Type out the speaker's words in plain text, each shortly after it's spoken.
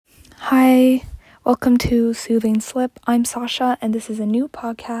Hi, welcome to Soothing Slip. I'm Sasha, and this is a new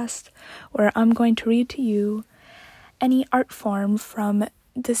podcast where I'm going to read to you any art form from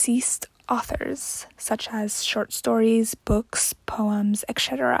deceased authors, such as short stories, books, poems,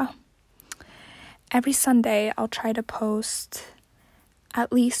 etc. Every Sunday, I'll try to post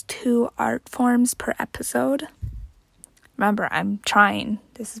at least 2 art forms per episode. Remember, I'm trying.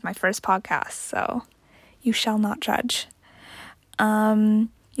 This is my first podcast, so you shall not judge.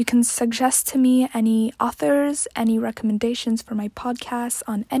 You can suggest to me any authors, any recommendations for my podcasts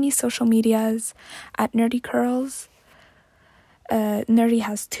on any social medias at Nerdy Curls. Nerdy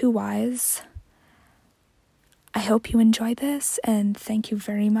has 2 Ys. I hope you enjoy this, and thank you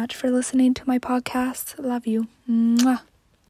very much for listening to my podcast. Love you. Mwah.